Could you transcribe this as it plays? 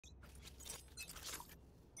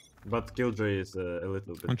But Killjoy is a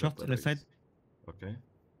little bit. One shot, better, left side. Okay.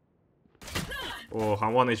 Oh,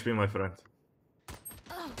 I'm 1 HP, my friend.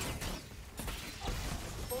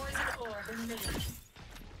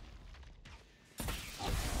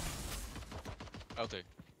 I'll take.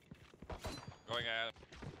 Going ahead.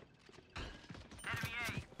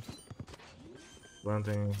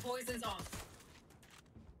 Planting. Poison's off.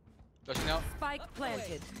 Flashing out. Spike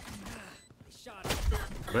planted.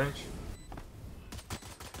 Bench.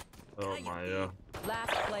 Oh my god.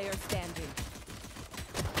 Last player standing.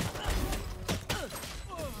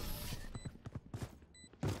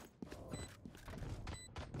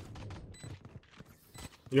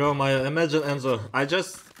 Yo, my imagine Enzo. I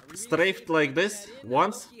just strafed like this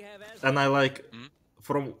once, and I like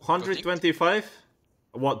from 125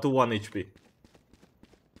 to 1 HP.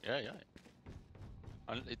 Yeah.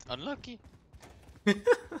 It's unlucky.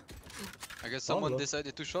 I guess someone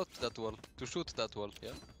decided to shoot that wall.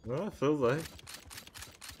 Yeah. Yeah, feels like.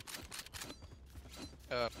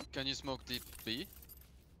 Can you smoke deep B?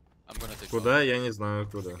 I'm gonna take. Куда? Я не знаю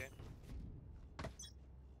куда. Okay.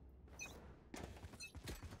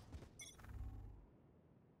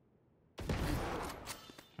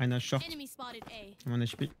 I know shot. Enemy spotted A. I'm on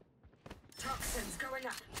HP. Toxins going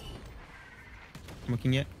up.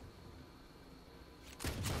 Smoking it.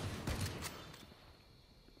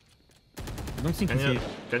 I don't think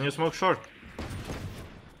Can you smoke short?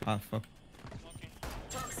 Ah, fuck.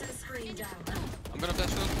 Toxin screen down. I'm gonna flash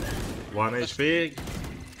shoot. 1 HP.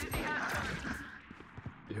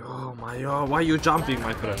 Yo, why you jumping,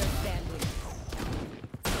 my friend?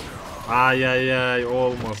 Ay,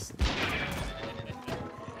 almost.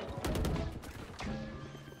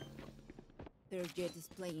 Their jet is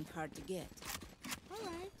playing hard to get.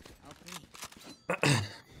 Alright, I'll play.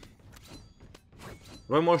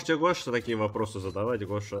 Вы можете Гоше такие вопросы задавать,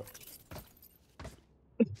 Гоша.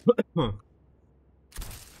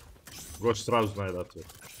 Гоша сразу знает ответ.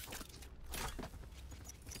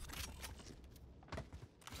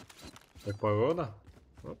 Как погода?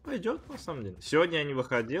 Ну, пойдет на самом деле. Сегодня я не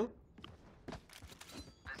выходил.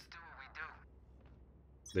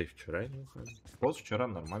 Да и вчера я не выходил. Позавчера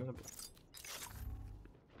нормально было.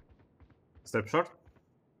 Step short.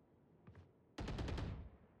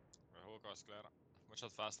 Hook was clear. One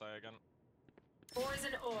shot fast eye again.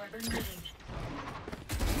 Poison orb emitting.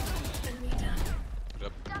 Enemy down.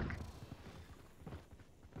 Yep.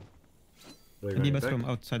 Maybe bus from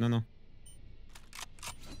outside, I don't know.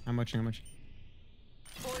 I'm watching.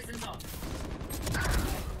 Poison's off.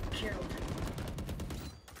 Killed.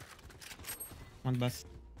 One bus.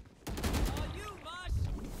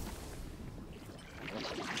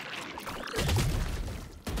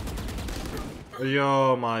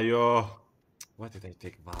 Ё-моё. Why did I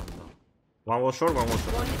take Vandal? One more short, one more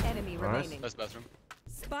short. One enemy Nice. remaining. That's bathroom.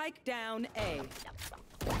 Spike down A.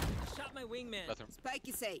 Shot my wingman. Bathroom. Spike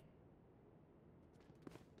is A.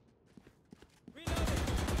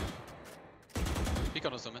 Peek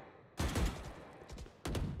on us, man.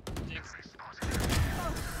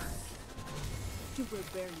 You were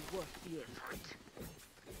barely worth here.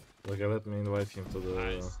 Okay, let me invite him to the...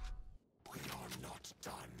 Nice. We are not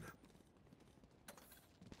done.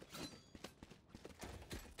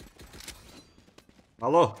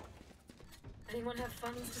 Алло, Anyone have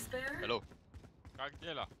funds to spare? Hello. Как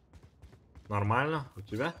дела? нормально? У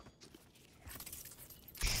тебя?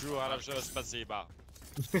 Хорошо, спасибо.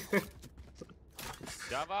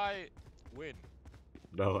 Давай, win.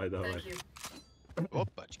 Давай. Thank you.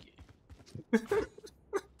 Опачки.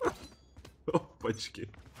 Опачки.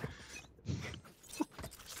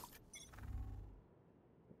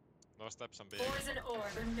 No steps on B. Poison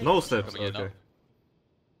orb emitting. No steps, Coming in okay.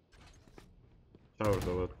 now. Shower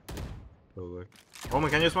door. Go back. Omen,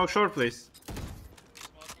 can you smoke short, please?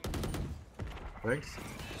 Thanks.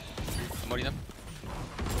 I'm already them.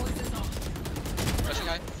 Poison's off. Flashing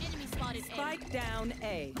eye. Enemy spotted A. Spike down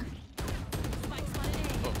A. Spike spotted A.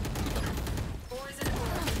 Oh, good one. Poison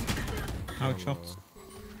orb. Out shot.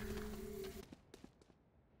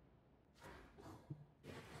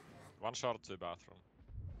 One short to bathroom.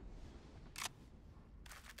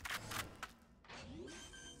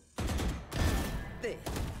 This.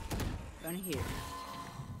 Gun here.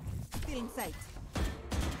 Still in sight.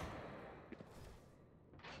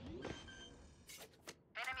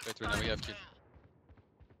 Wait, now we have kill.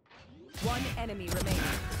 One enemy remaining.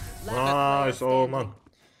 Nice, player Omen.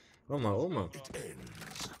 Omen.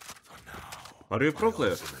 Are you a pro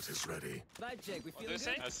player? Ultimate is ready. Vibe check, we What do feeling you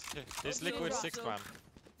say? good? He's liquid 6 man.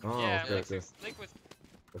 Oh, Yeah, okay. liquid.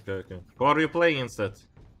 Okay. Who are you playing instead?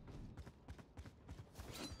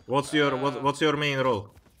 What's your main role?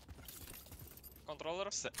 Controller.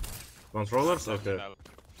 What's it? Controllers? Okay. Sentinel.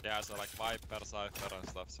 Yeah, so like Viper, Cypher and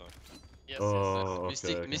stuff, so... Yes, Oh, yes,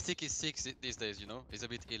 yes. okay, okay. Mystic is 6 these days, you know? He's a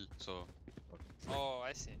bit ill, so... Oh,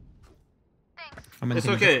 I see. It's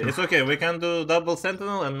okay, it's okay. We can do double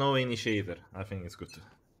sentinel and no initiator. I think it's good.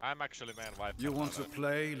 I'm actually main Viper. You want to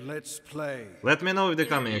play? Let's play. Let me know if they're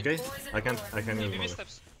coming, okay? I can use BB mother.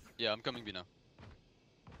 steps. Yeah, I'm coming B now.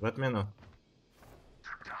 Let me know.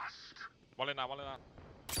 Molina. I'm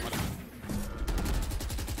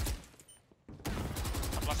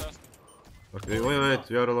flashes. Okay, wait,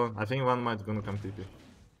 you are alone. I think one might gonna come TP.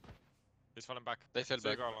 He's falling back. They fell So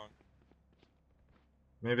you back. go along.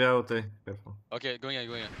 Maybe I will take. Careful. Okay, going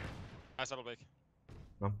in. Nice double break.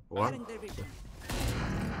 No, one. Cutting their vision.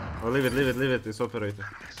 Oh, leave it. It's operator.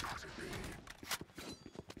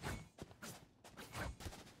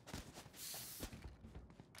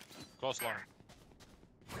 Close long.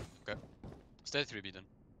 Okay. Stay 3B then.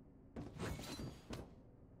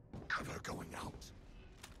 Cover going out.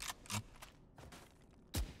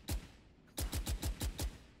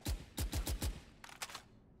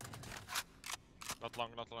 Not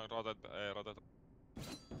long. Rotate.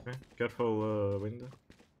 Okay, careful window.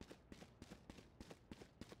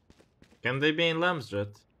 Can they be in lamps, Jet?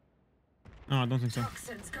 No, I don't think so.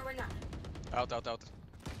 Out.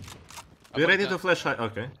 Be ready to flash high.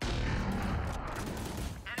 Okay.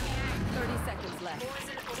 30 seconds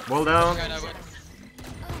left. Wall down. Okay, now go.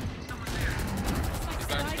 He's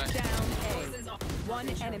blind. Down A. One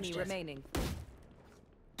enemy remaining.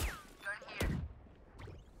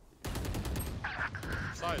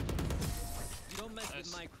 Side. You don't mess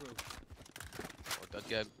with my crew. Oh, that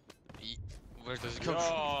guy. Where does he come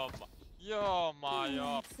from? Yo,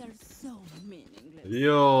 Maja. They're so meaningless.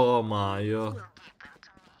 Yo, Maja.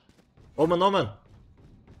 Omen.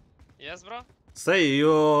 Yes, bro? Say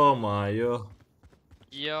yo, Maja.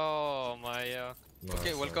 Yo, Maja.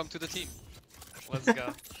 Okay, welcome to the team. Let's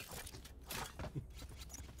go.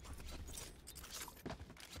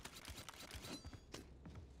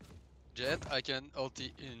 Jet, I can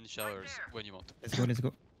ulti in showers when you want. Let's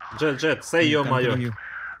go. Jet, say yo, Come to Maja. you.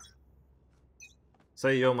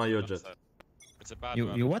 Say yo, Maja, Jet. It's a bad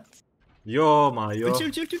one. You what? Yo, Maja.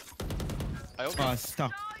 Chill. I hope Oh,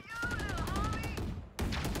 stop.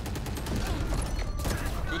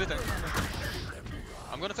 good attack.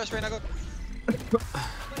 I'm gonna flash right now, go.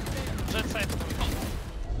 Jet side.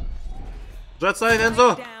 Jet side,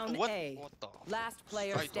 Enzo. Down What? A. What the? Last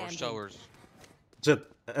player Right or standing. showers. Jet,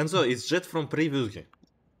 Enzo, it's Jet from previous game.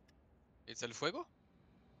 It's El Fuego?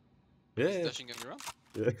 Yeah. Dashing him around?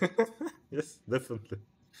 Yeah. Yes, definitely.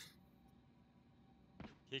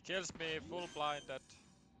 He kills me full blinded.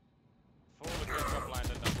 Full Viper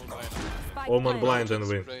blinded and full blinded. Spike Omen planted. blind and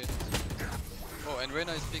win. Great. Oh, and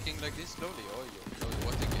Reyna is speaking like this slowly. Oh,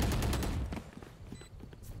 what a game.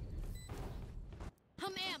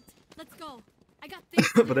 I'm amped. Let's go. I got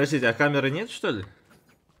things to do. Подождите, а камеры нет, что ли?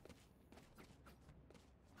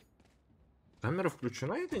 Камера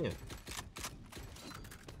включена или нет?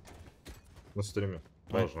 На стриме.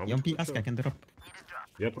 Должна быть Jumpy ask, I включена. can drop.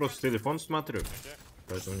 Я просто телефон смотрю,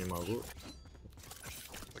 поэтому не могу.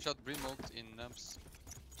 Watch out, Brim ult in Namps.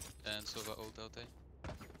 And Sova ult out there.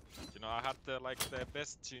 You know, I had the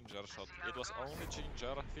best ginger shot. It was only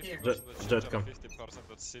ginger, 50% Jet ginger, come.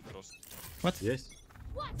 50% citrus. Есть.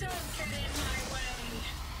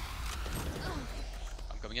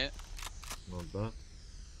 I'm coming in. Not bad.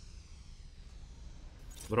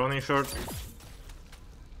 Droning short.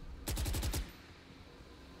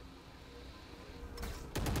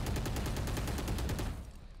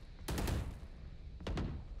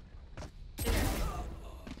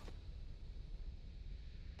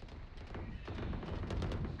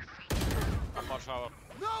 One more shower.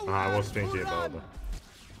 I was thinking about that.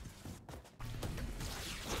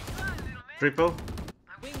 Triple.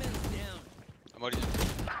 Wingman's down. I'm already.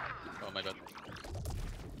 Oh my god.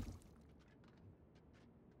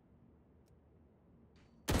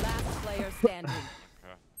 Last player standing.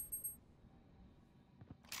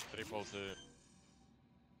 Triple C.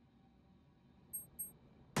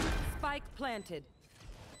 Spike planted.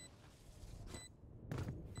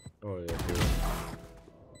 Oh yeah, here.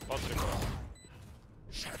 One triple.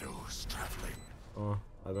 Shadows traveling. Oh,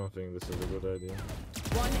 I don't think this is a good idea.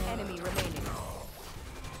 One enemy remaining.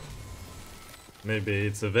 Maybe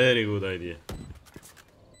it's a very good idea.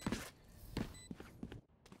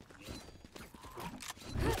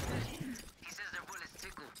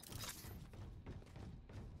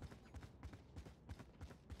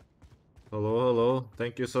 Hello.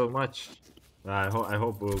 Thank you so much. I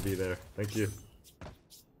hope we'll be there. Thank you.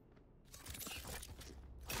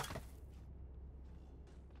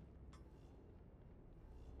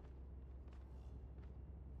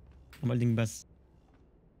 I'm holding bus.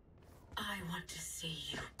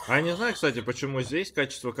 А я не знаю, кстати, почему здесь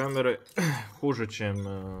качество камеры хуже, чем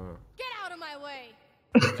Get out of my way.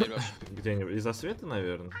 Hey, rush. где-нибудь. Из-за света,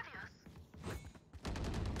 наверное.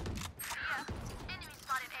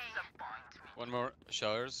 One more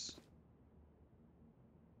showers.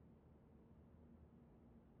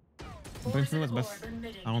 I'm going through bus.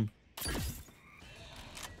 Around.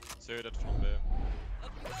 See that from there.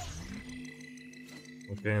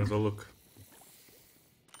 Okay, Enzo, look.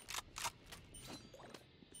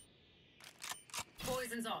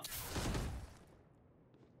 Poison's off.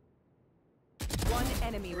 One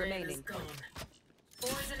enemy remaining.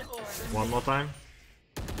 Poison orb. One more time.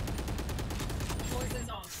 Poison's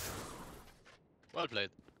off. Well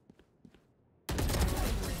played.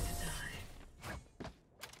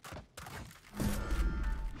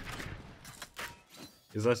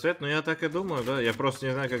 Из-за света, ну я так и думаю, да. Я просто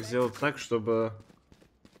не знаю, как сделать так, чтобы...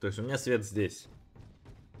 То есть у меня свет здесь.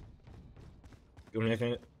 И у меня,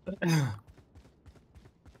 конечно...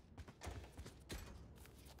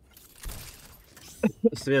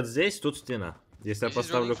 Свет здесь, тут стена. Если я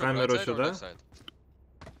поставлю камеру сюда...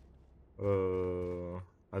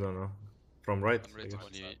 I don't know. From right?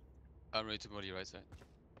 I'm ready to molly right side.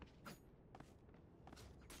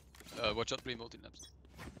 Watch out, pre-multi naps.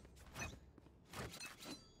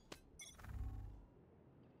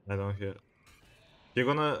 I don't hear.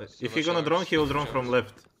 If he gonna drone, he will drone from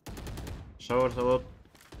left. Showers a lot.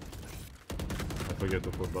 I forget to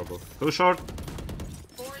put bubble. Too short.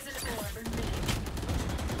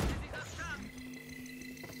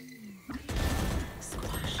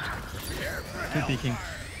 Two peeking.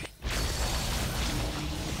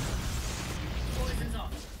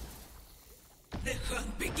 The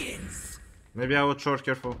hunt begins. Maybe I would short,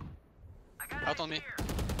 careful. Out on me.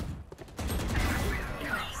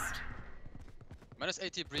 Minus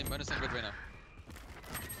 80 Bream, minus 100 right now.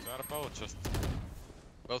 They are both just...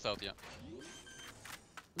 Both out, yeah.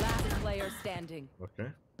 Last player standing.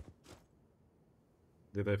 Okay.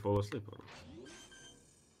 Did I fall asleep?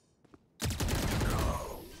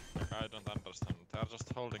 I don't understand. They are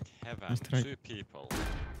just holding heaven. Let's try. 2 people.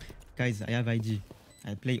 Guys, I have IG.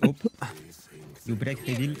 I play op. You break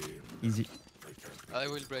reveal. Easy. I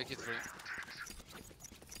will break it for you.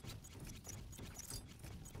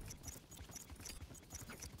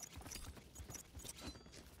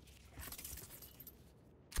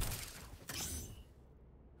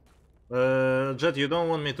 Jet, you don't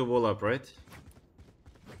want me to wall up, right?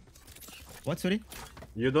 What, sorry?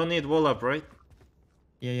 You don't need wall up, right?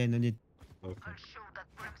 Yeah, no need. Okay.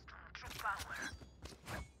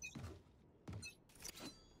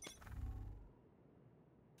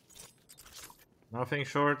 Nothing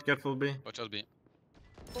short, careful B. Watch out B.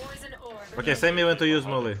 Poison orb. Okay, send me when to use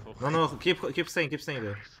molly. No, keep staying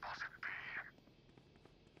there.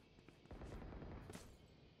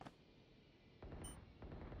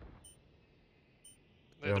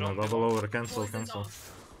 They Yeah, my drone bubble below. over, cancel.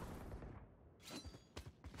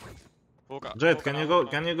 Hookah, Jet, hookah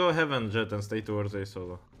can you go heaven, Jet, and stay towards A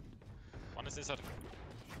solo? One is inside.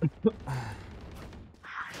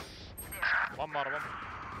 One more.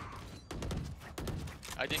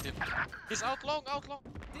 I dinked him. He's out long. Oh,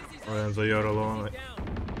 Enzo, you're alone.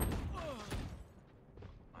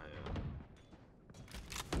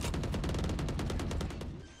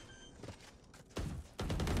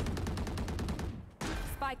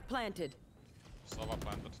 Spike planted. Sova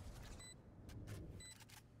planted.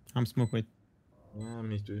 I'm smoke, wait. Yeah,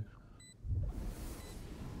 me too.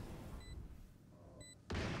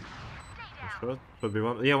 Short. Should be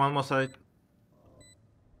one. Yeah, one more side.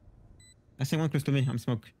 I see one close to me. I'm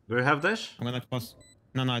smoke. Do you have dash? I'm gonna cross.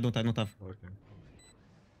 No, I don't have. Okay.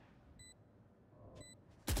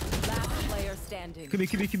 Last player standing.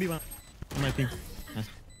 QB one. On my ping. Nice.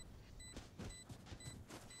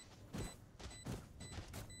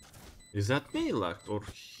 Is that me locked or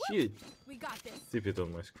he? We got this. Tip it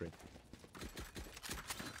on my screen.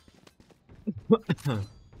 Oh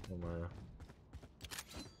my.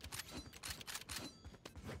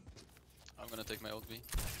 I'm gonna take my ult B.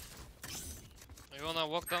 You wanna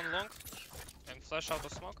walk down long and flash out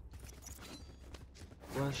of smoke?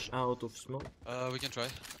 Flash out of smoke. We can try.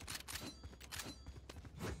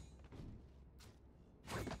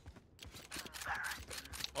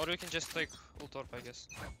 Or you can just take ult orb, I guess.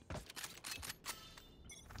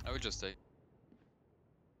 I will just take.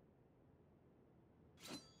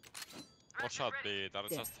 Watch out B, they're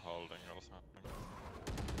just holding or something.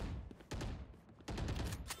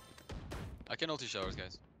 I can ulti showers,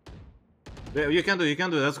 guys. Yeah, you can do.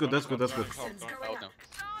 That's good. Out now.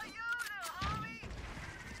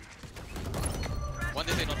 One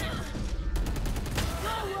day they not.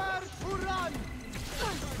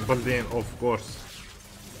 Блин, of course.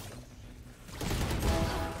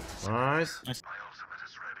 Nice.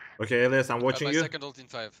 Okay, Elias, I'm watching my you. second ult in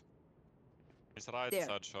 5. He's right There.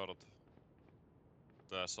 side short.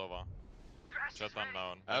 The Sova. Jet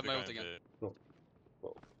unknown. I have Maybe my ult going again. B.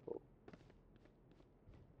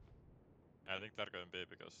 I think they're going B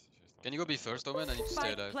because she's not. Can you go B first, Omen? I need to stay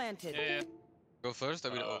Spike alive. planted. Yeah. Go first, I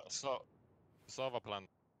will ult. Sova plan.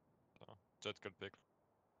 So Jet could pick.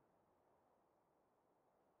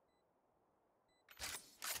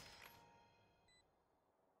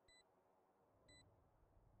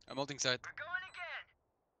 I'm ulting side.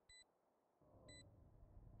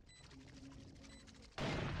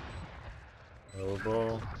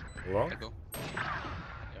 Elbow. Long. Go.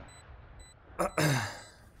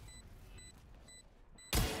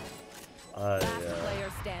 Last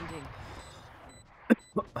player standing.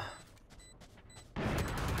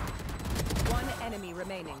 One enemy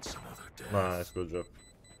remaining. Nice, good job.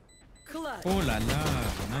 Clutch. Oh la la,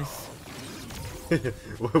 nice.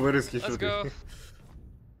 Where is he Let's shooting? go.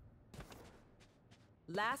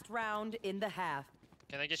 Last round in the half.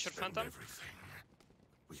 Can I get your phantom? Everything.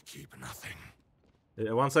 We keep nothing.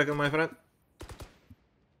 Yeah, 1 second, my friend.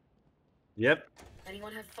 Yep.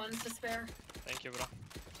 Anyone have funds to spare? Thank you, bro.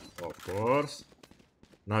 Of course.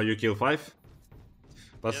 Now you kill 5.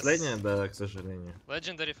 Последняя, да, к сожалению.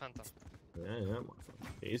 Legendary phantom. Yeah, my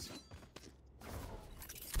friend. Easy.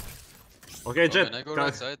 Okay, Jet. Omen, I go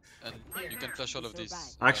right side, and you can flash all of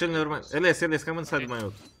these. Actually, never mind. Elias, come inside my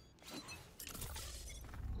ult.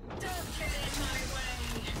 Don't get in my way!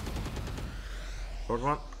 Short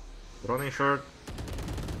one. Running short.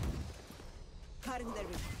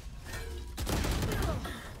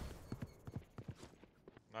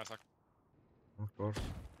 Nice. Of course.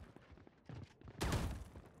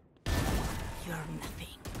 You're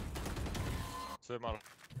nothing. Swimmer.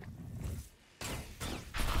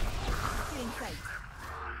 Getting sight.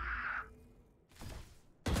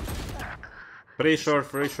 Free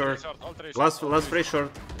short. All three Last free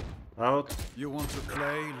short. Out. You want to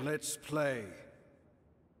play? Let's play.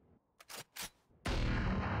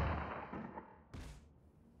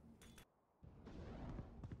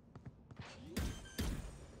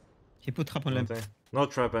 He put trap on lamp. Nothing. No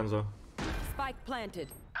trap, Enzo. Spike planted.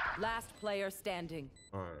 Last player standing.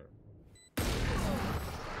 Alright.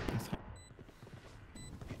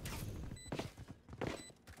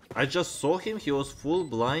 I just saw him, he was full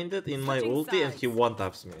blinded in my Switching ulti and sides. he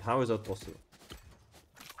one-taps me. How is that possible?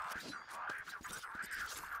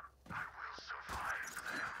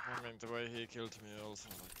 I mean, the way he killed me also.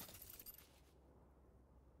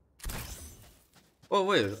 Oh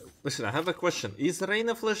wait, listen, I have a question. Is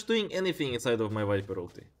Reyna Flash doing anything inside of my Viper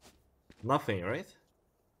ulti? Nothing, right?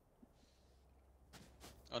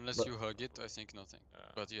 Unless you hug it, I think nothing.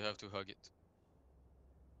 But you have to hug it.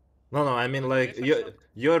 No, I mean like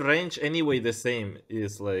your range anyway the same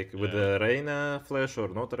is like with the Reyna Flash or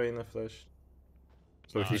not Reyna Flash.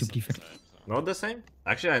 So No, he's it's not the same, so. not the same?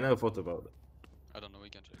 Actually, I never thought about it. I don't know, we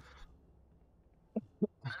can check.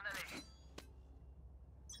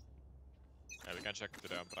 Yeah, we can check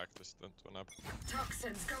today and practice. Don't run up.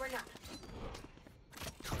 Toxins going up.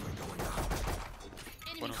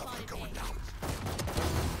 Enemy spotted A.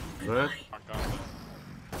 Good. Back down.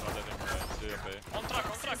 On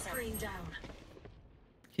track. Screen down.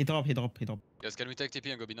 He drop. Guys, can we take TP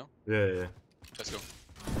and go B now? Yeah. Let's go.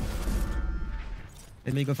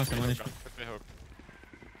 Let me go first. Quickly hook.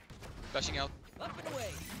 Flashing out. Up and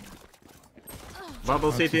away.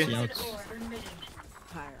 Bubble city. CT out. Or remitting.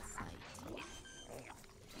 Parasite.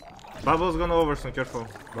 Bubble's gonna over, so careful.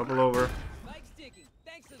 Bubble over. Spike's ticking.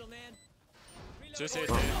 Thanks, little man. Two CT,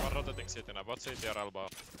 one rotating CT now. Both CT or elbow.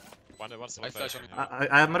 One's I flash on rotation. it.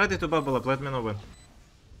 I am ready to bubble up, let me know when.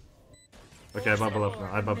 Okay, I bubble up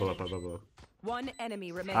now. I bubble up. One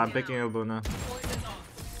enemy remaining. I'm picking elbow now. Poison off.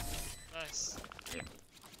 Nice.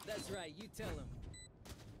 That's right, you tell him.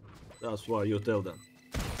 That's why you tell them.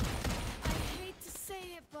 I hate to say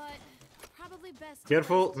it, but probably best. to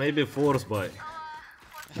Careful, wait. maybe force buy.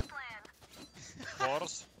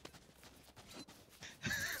 Force.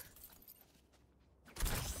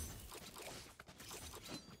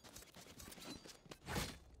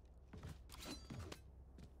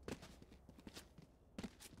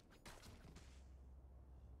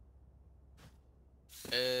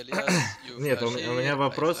 Нет, у меня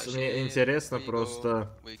вопрос, мне интересно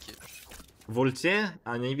просто. В ульте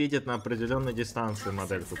они видят на определенной дистанции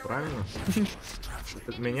модельку, правильно?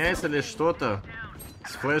 Меняется ли что-то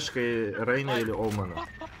с флешкой Рейна или Омана?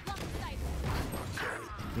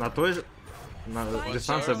 На той же...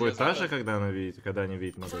 дистанция будет та же, когда они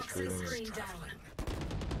видят модельку или нет?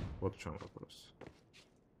 Вот в чем вопрос.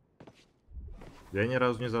 Я ни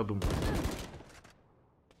разу не задумался.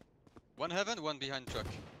 One heaven, one behind truck.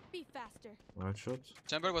 Be faster. One shot.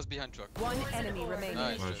 Chamber was behind truck. One enemy remaining.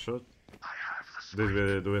 Nice. One Shot.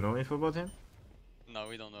 shot. Do we know info about him? No,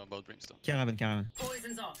 we don't know about Brimstone. Caravan, caravan.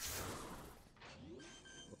 Poison's off.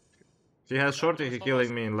 He has shorty, he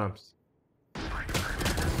killing me in lamps. You wanted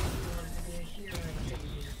to be a hero,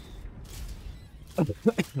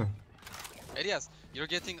 didn't you? Elias, you're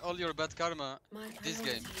getting all your bad karma My this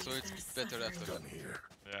game, priorities so it's are better after. suffering.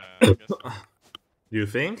 Yeah, I guess so. You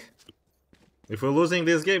think? If we're losing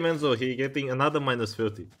this game, Enzo, he getting another minus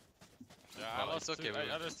 30. Yeah, Well, I it's lost okay,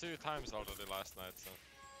 I lost 2 times already last night, so...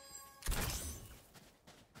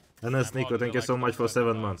 And then Nico, thank you so much for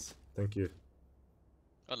 7 months. Thank you.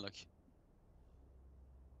 Unlucky.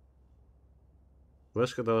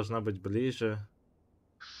 Флешка должна быть ближе.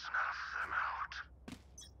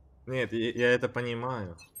 Нет, я это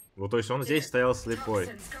понимаю. Вот, то есть он здесь стоял слепой.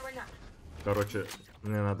 Toxins going up. Короче,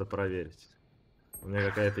 мне надо проверить. У меня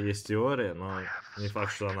какая-то есть теория, но не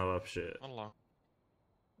факт, что она вообще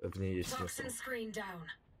в ней есть смысл. Toxin screen down.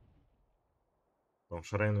 Потому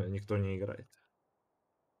что Рейну никто не играет.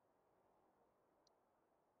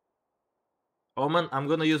 Omen, I'm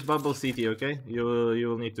gonna use Bubble City, okay? You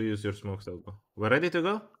will need to use your smoke elbow. We're ready to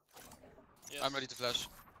go? Yes. I'm ready to flash.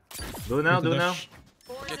 Do now, do now.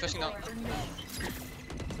 Okay, flashing now.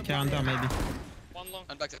 Caravan door, maybe. One long.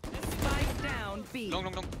 And back. Spike down B. Long,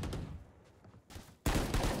 long, long.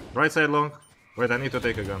 Right side long. Wait, I need to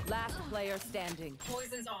take a gun. Last player standing.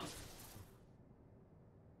 Poison's off.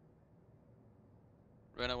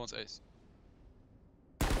 Rena wants ace.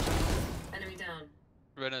 Enemy down.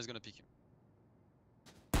 Rena is gonna peek him.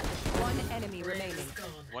 One enemy remaining. Is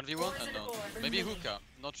gone. 1v1? Poison Unknown. orb Maybe remaining. hookah,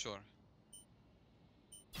 not sure.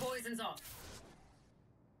 Poison's off.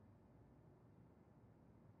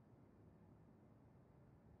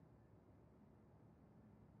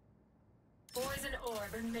 Poison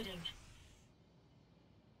orb emitting.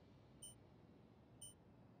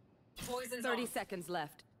 Poison's 30 off. seconds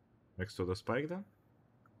left. Next to the spike then?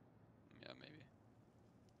 Yeah, maybe.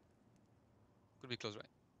 Could be close, right?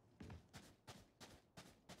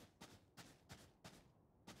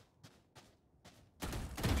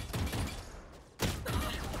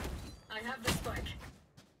 I have the spike.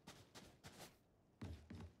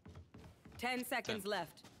 10 seconds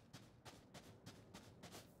left.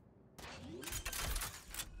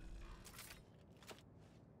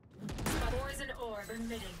 Poison orb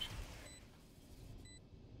emitting.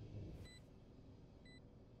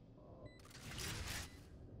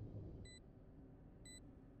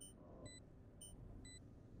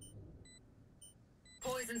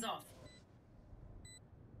 Poison's off.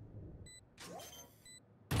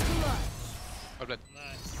 All blood.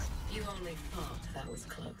 Nice. You only thought that was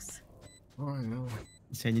close. Oh no.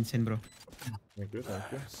 Insane, bro. Thank you,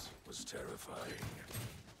 thank you. This was terrifying.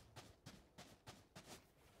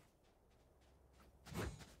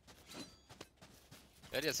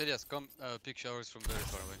 Elias, come pick showers from very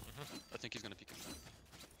far away. I think he's gonna pick him.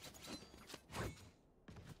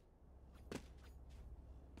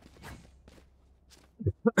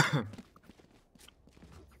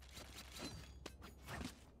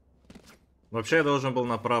 Вообще я должен был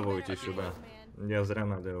направо уйти сюда. Я зря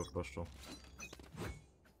налево пошел.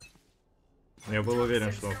 Я был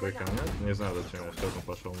уверен, что он фейканет. Не знаю, зачем я все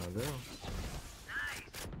пошел налево.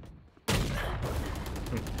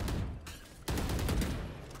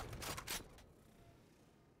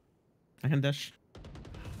 I can dash.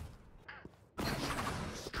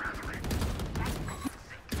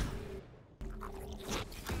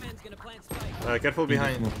 Man's gonna plant spike. Careful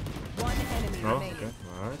behind. One enemy Oh, remaining. okay,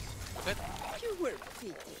 nice. You were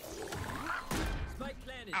defeated. Spike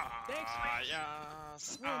planted. Thanks.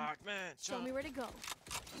 Yes. Man. Show me where to go.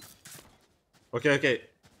 Okay.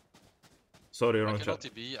 Sorry, I wrong can chat. ulti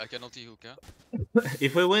B, I can ulti hookah.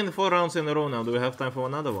 If we win 4 rounds in a row now, do we have time for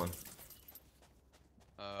another one?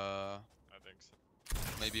 I think so.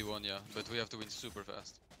 Maybe one, yeah, but we have to win super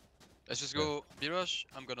fast. Let's just go B-rush,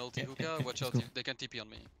 I'm gonna ulti hookah, watch out, they can TP on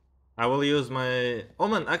me. I will use my...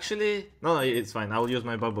 Omen, actually... No, it's fine. I will use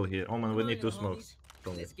my bubble here. Omen, we need 2 smokes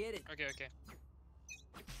from you. Let's get it. Okay, okay.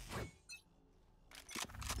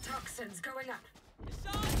 Toxins going up.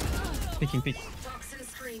 Picking. Toxin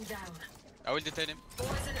screen down. I will detain him.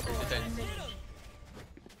 Poison orb Detain. emitting.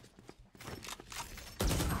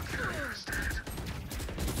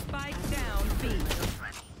 Spike down B.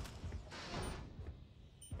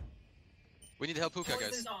 We need help hookah, guys.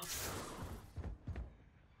 Poison's off.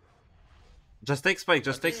 Just take spike,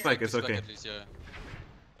 it's okay. At least, yeah.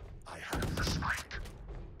 I have the spike.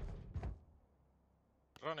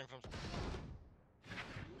 Running from...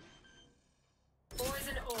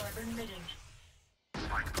 orb emitting.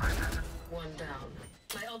 One down.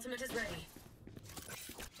 My ultimate is ready.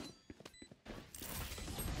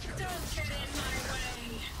 Don't get in my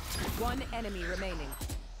way. One enemy remaining.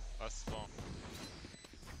 That's long.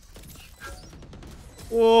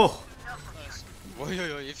 Oh!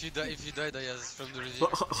 If you die, Diaz from the reveal.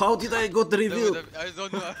 How did I got the reveal? I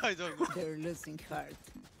don't know, I don't know. They're losing heart.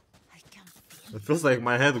 I can't feel It feels like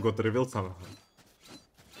my head got revealed somehow.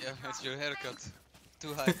 Yeah, it's your haircut.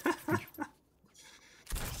 Too high.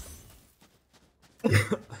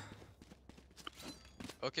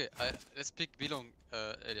 Okay, let's pick B-long,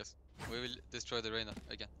 Elias. We will destroy the Reyna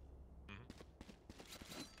again.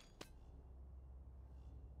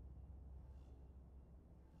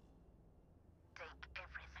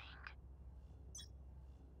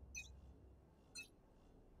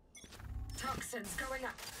 Toxins going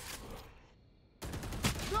up.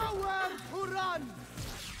 Nowhere to run!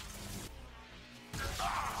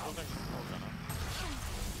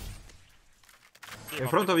 In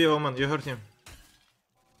front of you, Omen, you hurt him.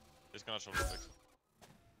 He's gonna shoulder fix.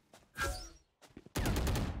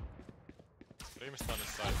 Dream is on his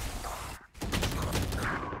side.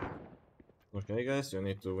 Okay, guys, you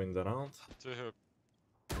need to win the round. Two hook.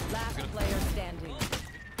 Last player standing.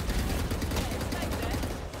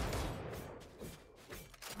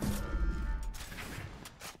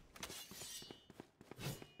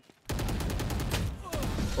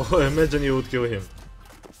 Oh, imagine you would kill him.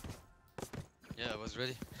 Yeah, I was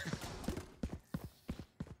ready.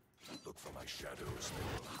 Look for my shadows, they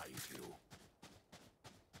will hide you.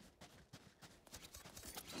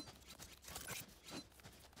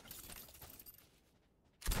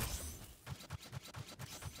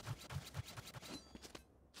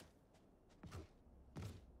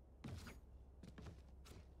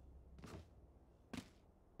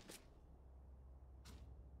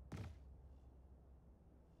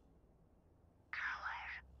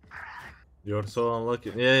 You're so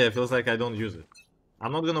unlucky. Yeah, feels like I don't use it.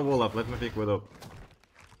 I'm not gonna wall up, let me pick with up.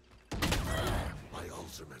 My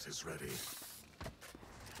ultimate is ready.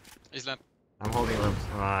 He's lamp. I'm holding lamps.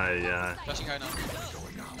 Ah, yeah. Flashing high now.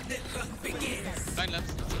 Going out. 9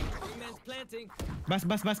 lamps. Wingman's planting. Bus,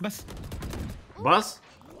 bus, bus, bus. Bus?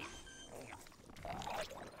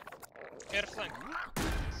 Air flank. Oh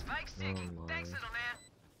my.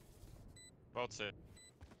 Both safe.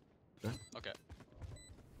 Okay.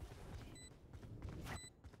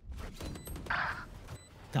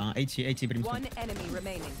 Tá, 80 brimstone. One enemy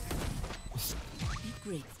remaining. Be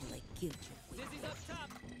grateful I killed you. Dizzy's up top.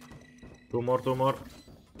 Two more.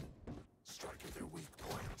 Striking their weak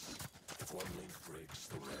points. If one link breaks,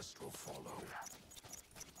 the rest will follow.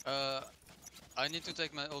 I need to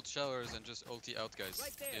take my old showers and just ulti out, guys.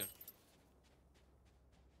 Right there.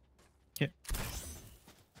 Here.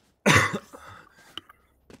 Okay.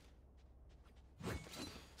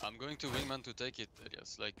 I'm going to wingman to take it,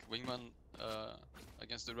 Elias. Like wingman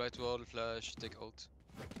against the right wall, flash, take ult.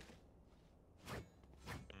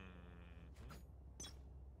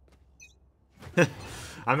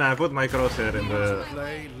 I mean, I put my crosshair in the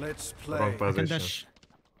Let's wrong I can position. dash.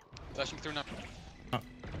 Flashing through now.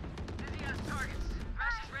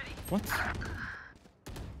 What?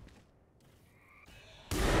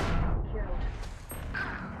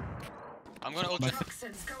 I'm gonna ult.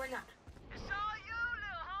 Toxins going up.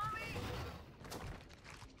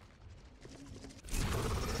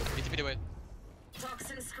 BTB away.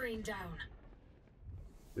 Toxin screen down.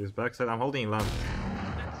 This backside, I'm holding lamp. Shot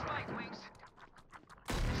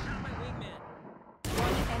my wingman.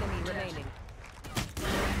 One enemy remaining.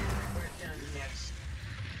 We're done next.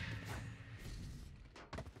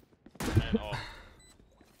 And off.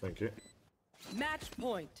 Thank you. Match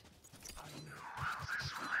point. I know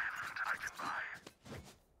this land I can buy.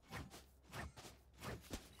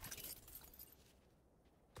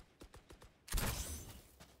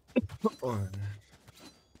 Oh.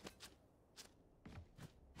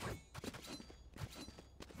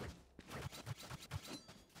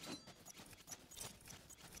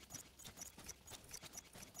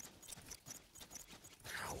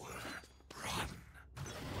 Coward, run.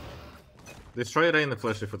 Destroy Rain the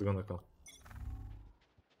flash if it's gonna come.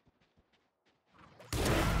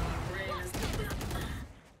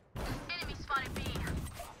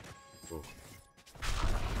 Oh.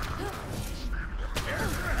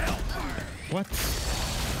 What?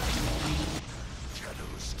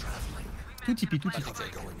 Shadows traveling. 2 TP, 2 TP. They're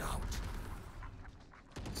going out.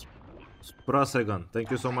 Prasegan,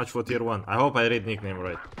 thank you so much for tier 1. I hope I read nickname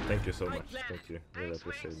right. Thank you so much. Thank you. Really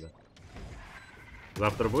appreciate that.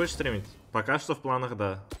 Завтра будешь стримить? Пока что в планах,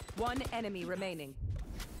 да. One enemy remaining.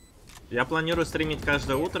 Я планирую стримить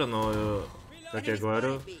каждое утро, но как я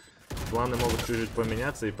говорю, планы могут чуть-чуть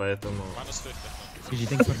поменяться, и поэтому... Minus 50. GG,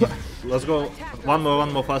 thanks for that. Let's go. One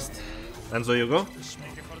more fast. Enzo, you go?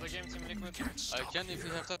 Thank you for the game, Team Liquid. I can if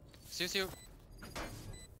you have that. See you.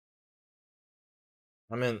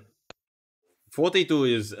 I mean, 42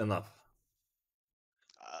 is enough.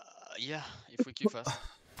 Yeah, if we queue fast,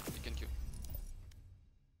 we can queue.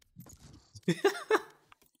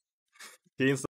 He